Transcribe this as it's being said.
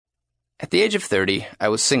At the age of 30, I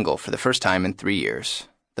was single for the first time in 3 years,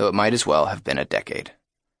 though it might as well have been a decade.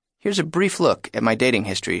 Here's a brief look at my dating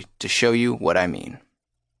history to show you what I mean.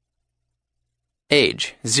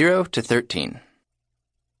 Age, 0 to 13.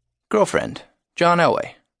 Girlfriend, John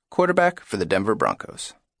Elway, quarterback for the Denver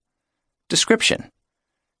Broncos. Description: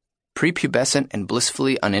 prepubescent and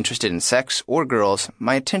blissfully uninterested in sex or girls,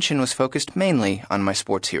 my attention was focused mainly on my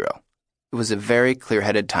sports hero. It was a very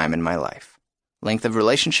clear-headed time in my life. Length of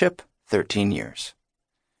relationship, 13 years.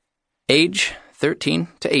 Age, 13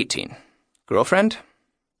 to 18. Girlfriend,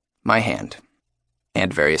 my hand,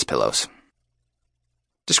 and various pillows.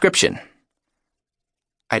 Description: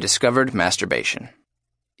 I discovered masturbation.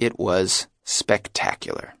 It was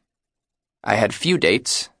spectacular. I had few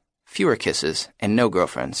dates, fewer kisses, and no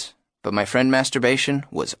girlfriends, but my friend masturbation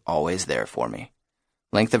was always there for me.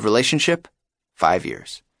 Length of relationship, 5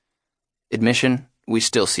 years. Admission, we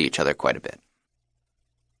still see each other quite a bit.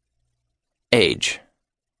 Age,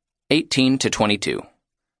 18 to 22.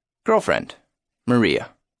 Girlfriend, Maria,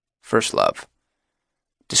 first love.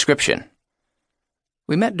 Description: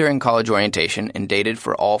 we met during college orientation and dated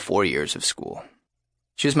for all 4 years of school.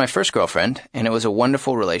 She was my first girlfriend, and it was a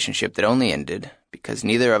wonderful relationship that only ended because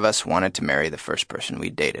neither of us wanted to marry the first person we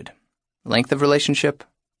dated. Length of relationship,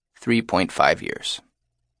 3.5 years.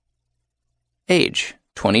 Age,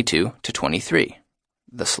 22 to 23.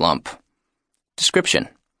 The slump. Description: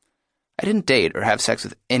 I didn't date or have sex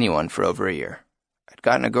with anyone for over a year. I'd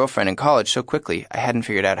gotten a girlfriend in college so quickly I hadn't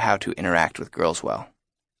figured out how to interact with girls well.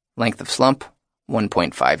 Length of slump,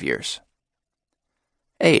 1.5 years.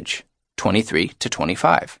 Age, 23 to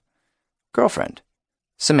 25. Girlfriend,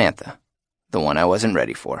 Samantha, the one I wasn't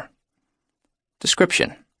ready for.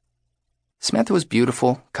 Description: Samantha was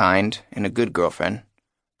beautiful, kind, and a good girlfriend,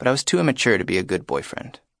 but I was too immature to be a good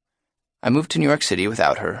boyfriend. I moved to New York City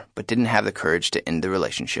without her, but didn't have the courage to end the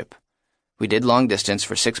relationship. We did long distance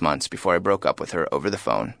for 6 months before I broke up with her over the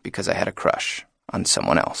phone because I had a crush on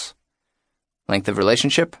someone else. Length of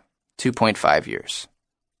relationship, 2.5 years.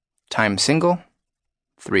 Time single,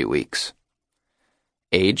 3 weeks.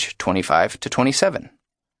 Age, 25 to 27.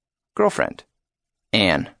 Girlfriend,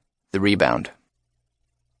 Anne, the rebound.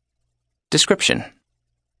 Description: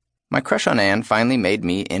 my crush on Anne finally made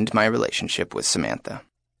me end my relationship with Samantha.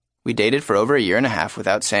 We dated for over a year and a half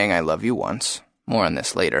without saying I love you once. More on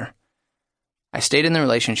this later. I stayed in the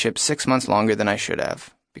relationship 6 months longer than I should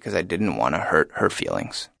have because I didn't want to hurt her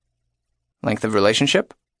feelings. Length of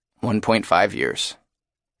relationship, 1.5 years.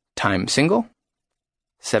 Time single,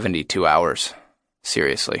 72 hours.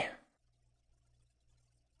 Seriously.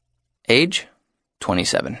 Age,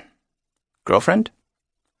 27. Girlfriend,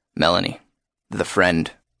 Melanie, the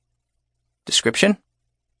friend. Description: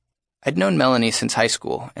 I'd known Melanie since high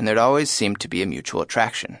school, and there'd always seemed to be a mutual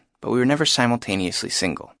attraction, but we were never simultaneously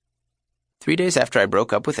single. 3 days after I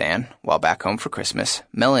broke up with Anne, while back home for Christmas,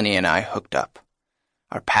 Melanie and I hooked up.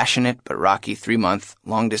 Our passionate but rocky 3-month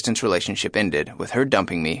long-distance relationship ended with her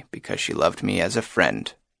dumping me because she loved me as a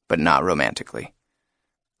friend, but not romantically.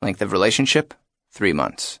 Length of relationship, 3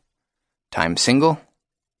 months. Time single,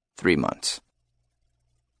 3 months.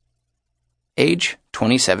 Age,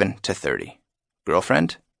 27 to 30.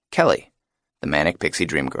 Girlfriend, Kelly, the manic pixie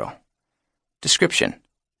dream girl. Description: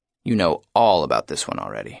 you know all about this one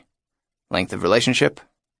already. Length of relationship,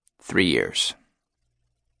 3 years.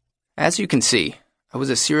 As you can see, I was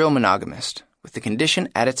a serial monogamist, with the condition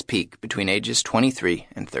at its peak between ages 23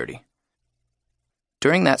 and 30.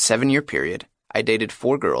 During that 7-year period, I dated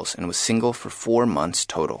 4 girls and was single for 4 months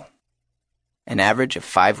total. An average of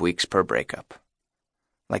 5 weeks per breakup.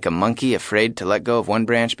 Like a monkey afraid to let go of one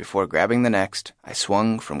branch before grabbing the next, I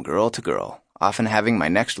swung from girl to girl, often having my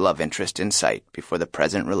next love interest in sight before the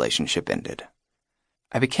present relationship ended.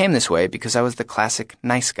 I became this way because I was the classic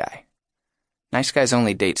nice guy. Nice guys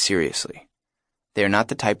only date seriously. They are not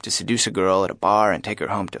the type to seduce a girl at a bar and take her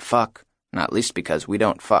home to fuck, not least because we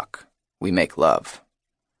don't fuck. We make love.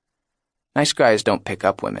 Nice guys don't pick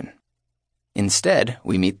up women. Instead,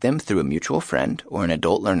 we meet them through a mutual friend or an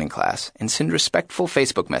adult learning class and send respectful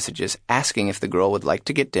Facebook messages asking if the girl would like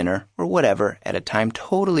to get dinner or whatever at a time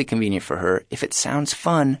totally convenient for her if it sounds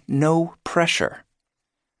fun, no pressure.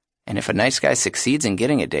 And if a nice guy succeeds in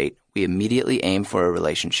getting a date, we immediately aim for a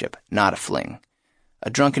relationship, not a fling. A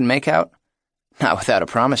drunken makeout? Not without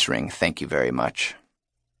a promise ring, thank you very much.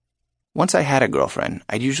 Once I had a girlfriend,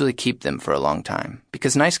 I'd usually keep them for a long time,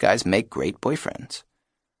 because nice guys make great boyfriends.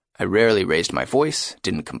 I rarely raised my voice,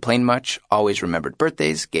 didn't complain much, always remembered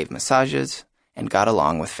birthdays, gave massages, and got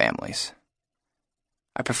along with families.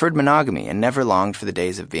 I preferred monogamy and never longed for the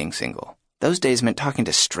days of being single. Those days meant talking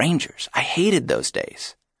to strangers. I hated those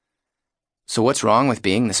days. So what's wrong with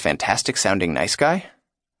being this fantastic-sounding nice guy?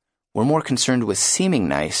 We're more concerned with seeming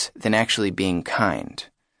nice than actually being kind.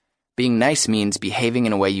 Being nice means behaving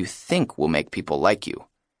in a way you think will make people like you.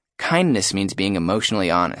 Kindness means being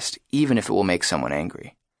emotionally honest, even if it will make someone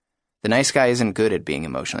angry. The nice guy isn't good at being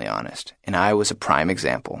emotionally honest, and I was a prime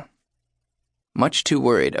example. Much too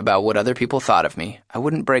worried about what other people thought of me, I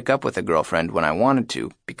wouldn't break up with a girlfriend when I wanted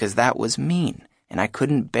to because that was mean, and I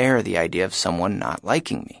couldn't bear the idea of someone not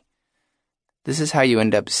liking me. This is how you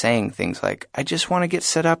end up saying things like, I just want to get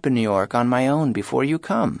set up in New York on my own before you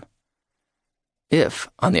come. If,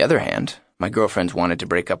 on the other hand, my girlfriends wanted to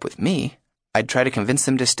break up with me, I'd try to convince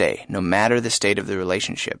them to stay, no matter the state of the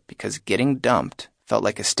relationship, because getting dumped felt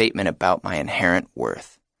like a statement about my inherent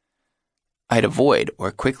worth. I'd avoid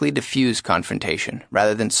or quickly diffuse confrontation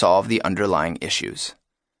rather than solve the underlying issues.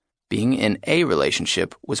 Being in a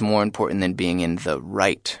relationship was more important than being in the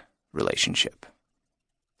right relationship.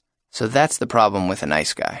 So that's the problem with a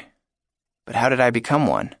nice guy. But how did I become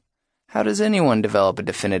one? How does anyone develop a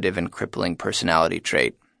definitive and crippling personality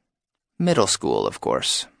trait? Middle school, of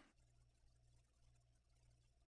course.